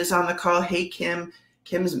Kim is on the call. Hey, Kim.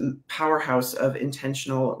 Kim's powerhouse of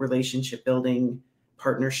intentional relationship building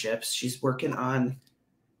partnerships. She's working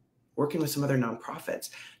with some other nonprofits.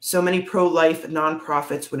 So many pro-life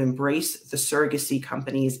nonprofits would embrace the surrogacy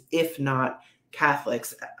companies, if not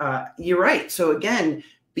Catholics. You're right. So again,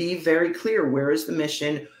 be very clear. Where is the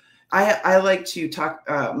mission? I like to talk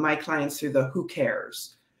my clients through the who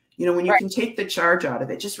cares. When you can take the charge out of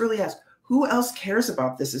it, just really ask, who else cares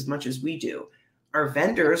about this as much as we do? Our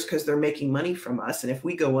vendors, because they're making money from us. And if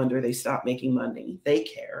we go under, they stop making money. They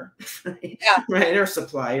care, right? Or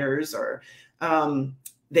suppliers, or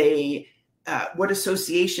what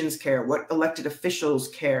associations care, what elected officials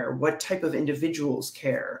care, what type of individuals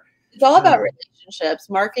care. It's all about relationships,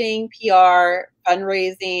 marketing, PR,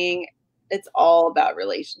 fundraising. It's all about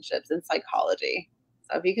relationships and psychology.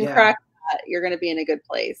 So if you can crack that, you're going to be in a good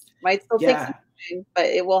place. Might still take some time, but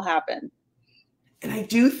it will happen. And I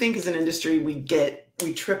do think as an industry, we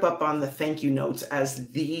trip up on the thank you notes as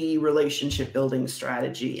the relationship building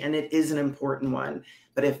strategy. And it is an important one.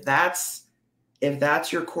 But if that's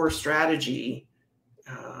your core strategy,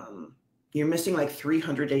 you're missing like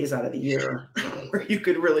 300 days out of the year where you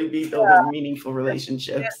could really be building meaningful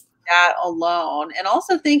relationships. That alone. And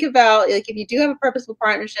also think about, like, if you do have a purposeful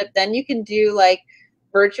partnership, then you can do like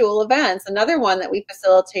virtual events. Another one that we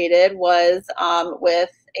facilitated was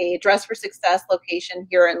with a Dress for Success location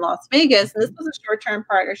here in Las Vegas. And this was a short-term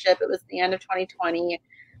partnership. It was the end of 2020.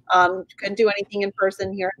 Couldn't do anything in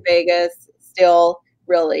person here in Vegas. Still,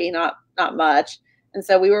 really not much. And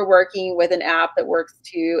so we were working with an app that works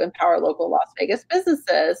to empower local Las Vegas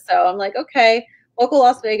businesses. So I'm like, okay, local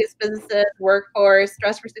Las Vegas businesses, workforce,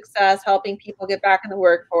 Dress for Success, helping people get back in the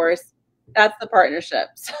workforce. That's the partnership.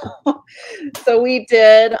 So we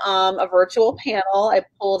did a virtual panel. I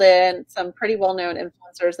pulled in some pretty well-known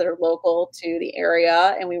influencers that are local to the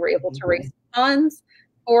area, and we were able to raise funds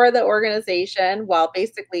for the organization while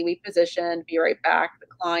basically we positioned Be Right Back, the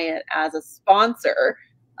client, as a sponsor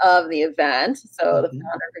of the event. So the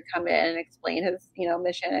founder could come in and explain his,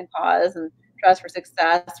 mission and cause, and Dress for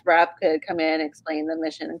Success rep could come in and explain the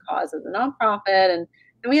mission and cause of the nonprofit. And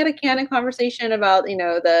we had a candid conversation about,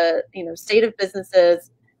 the, state of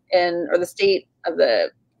businesses or the state of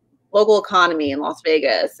the local economy in Las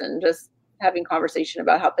Vegas, and just having conversation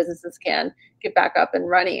about how businesses can get back up and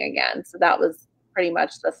running again. So that was pretty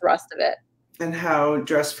much the thrust of it. And how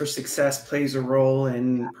Dress for Success plays a role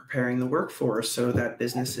in preparing the workforce so that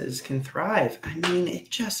businesses can thrive. I mean,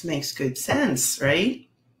 it just makes good sense, right?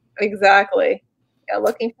 Exactly. Yeah,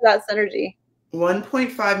 looking for that synergy.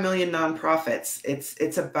 1.5 million nonprofits.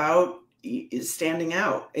 It's about standing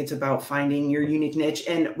out. It's about finding your unique niche.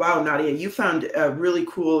 And wow, Nadya, you found a really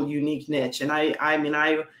cool, unique niche. And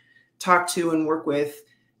I talk to and work with,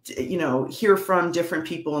 hear from different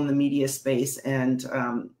people in the media space, and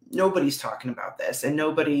nobody's talking about this, and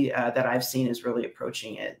nobody that I've seen is really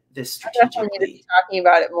approaching it this strategically. I definitely need to be talking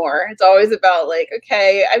about it more. It's always about like,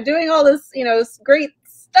 okay, I'm doing all this, great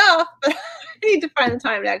stuff, but I need to find the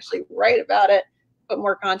time to actually write about it, put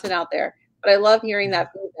more content out there. But I love hearing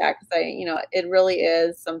that feedback because it really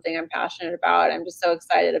is something I'm passionate about. I'm just so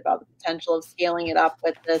excited about the potential of scaling it up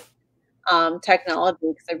with this technology,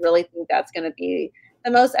 because I really think that's going to be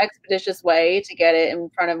the most expeditious way to get it in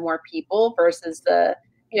front of more people versus the,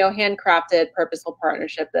 handcrafted purposeful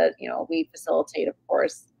partnership that, we facilitate, of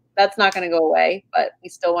course. That's not going to go away, but we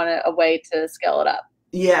still want a way to scale it up.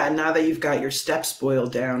 Yeah, now that you've got your steps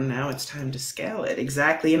boiled down, now it's time to scale it.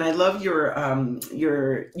 Exactly. And I love your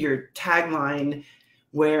tagline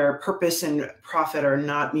where purpose and profit are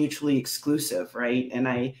not mutually exclusive, right?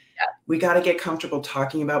 And we got to get comfortable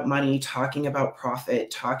talking about money, talking about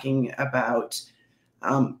profit, talking about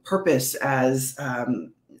purpose as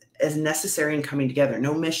necessary and coming together.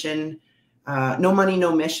 No mission, no money,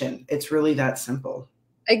 no mission. It's really that simple.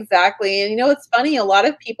 Exactly. And it's funny, a lot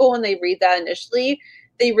of people, when they read that initially,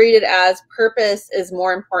 they read it as purpose is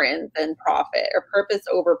more important than profit, or purpose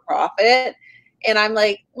over profit. And I'm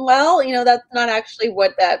like, well, that's not actually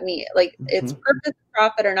what that means. Like, it's purpose and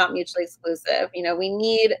profit are not mutually exclusive. We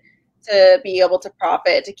need to be able to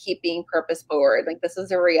profit to keep being purpose forward. Like, this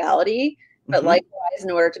is a reality. But likewise,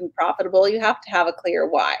 in order to be profitable, you have to have a clear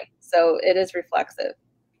why. So it is reflexive.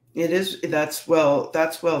 It is. That's well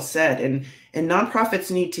said. And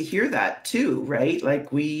nonprofits need to hear that too, right? Like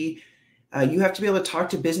you have to be able to talk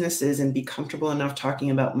to businesses and be comfortable enough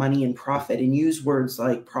talking about money and profit, and use words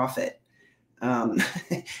like profit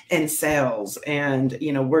and sales, and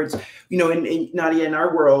words. In Nadia, in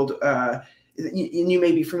our world, you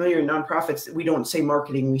may be familiar in nonprofits, we don't say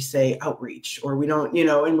marketing, we say outreach, or we don't,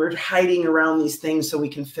 and we're hiding around these things so we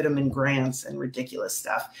can fit them in grants and ridiculous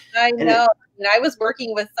stuff. I know. I was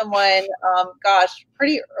working with someone,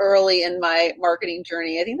 pretty early in my marketing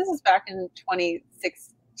journey. I think this was back in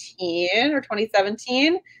 2016 or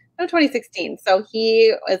 2017. No, 2016. So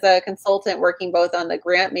he is a consultant working both on the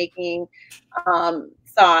grant making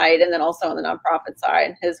side and then also on the nonprofit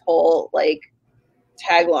side. His whole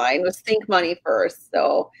tagline was think money first.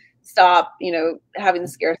 So stop, having the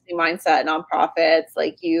scarcity mindset. Nonprofits,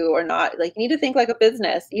 you are not, you need to think like a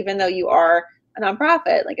business, even though you are a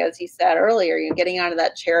nonprofit. Like, as you said earlier, you're getting out of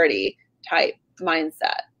that charity type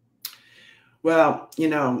mindset. Well,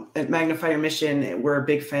 at Magnify Your Mission, we're a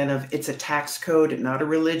big fan of, it's a tax code, not a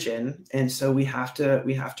religion. And so we have to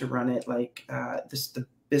run it like the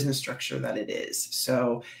business structure that it is.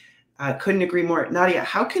 So I couldn't agree more. Nadia,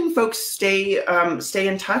 how can folks stay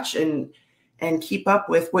in touch and keep up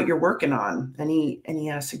with what you're working on? Any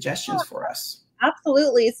suggestions for us?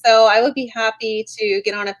 Absolutely. So I would be happy to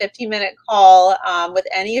get on a 15-minute call with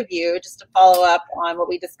any of you just to follow up on what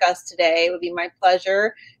we discussed today. It would be my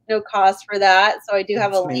pleasure. No cost for that. So I do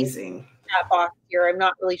have a link in the chat box here. I'm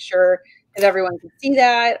not really sure if everyone can see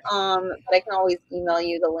that, but I can always email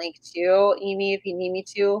you the link too, Amy, if you need me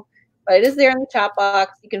to. But it is there in the chat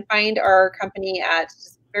box. You can find our company at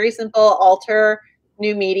just very simple,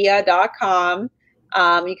 alternewmedia.com.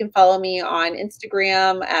 You can follow me on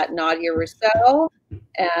Instagram at Nadya Rousseau,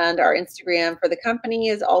 and our Instagram for the company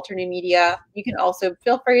is Alter New Media. You can also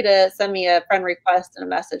feel free to send me a friend request and a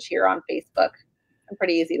message here on Facebook. I'm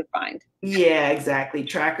pretty easy to find. Yeah, exactly.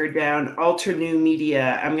 Track her down. Alter New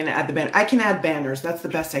Media. I'm going to add the banner. I can add banners. That's the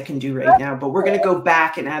best I can do right now. But we're going to go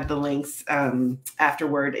back and add the links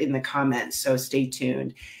afterward in the comments. So stay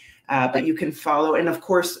tuned. But you can follow, and of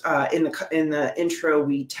course, in the intro,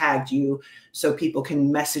 we tagged you so people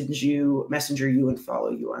can messenger you and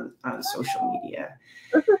follow you on social media.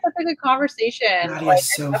 This is such a good conversation.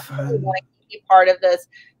 Nadia's so fun. I want to be part of this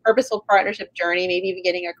purposeful partnership journey. Maybe even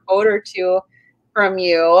getting a quote or two from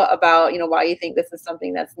you about why you think this is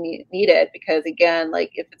something that's needed. Because again,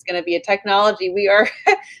 if it's going to be a technology, we are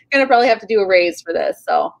going to probably have to do a raise for this.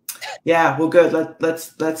 So. Yeah, well, good.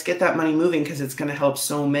 Let's get that money moving, because it's going to help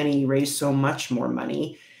so many raise so much more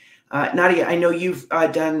money. Nadia, I know you've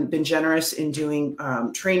been generous in doing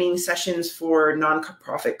training sessions for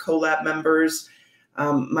nonprofit collab members,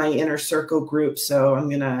 my inner circle group. So I'm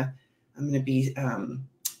gonna be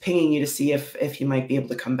pinging you to see if you might be able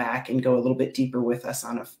to come back and go a little bit deeper with us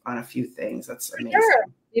on a few things. That's amazing. Sure,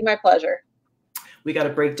 it'd be my pleasure. We got to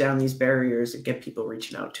break down these barriers and get people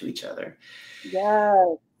reaching out to each other.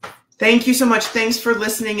 Yes. Thank you so much. Thanks for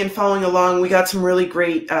listening and following along. We got some really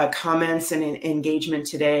great comments and engagement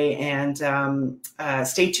today. And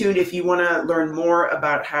stay tuned if you want to learn more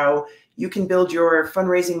about how you can build your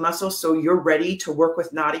fundraising muscle so you're ready to work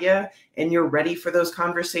with Nadia and you're ready for those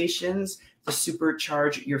conversations. The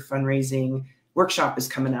Supercharge Your Fundraising workshop is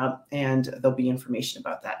coming up, and there'll be information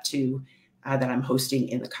about that too that I'm hosting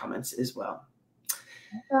in the comments as well.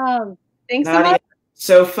 Thanks Nadia, so much.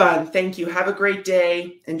 So fun. Thank you. Have a great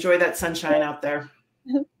day. Enjoy that sunshine out there.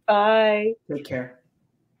 Bye. Take care.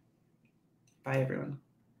 Bye, everyone.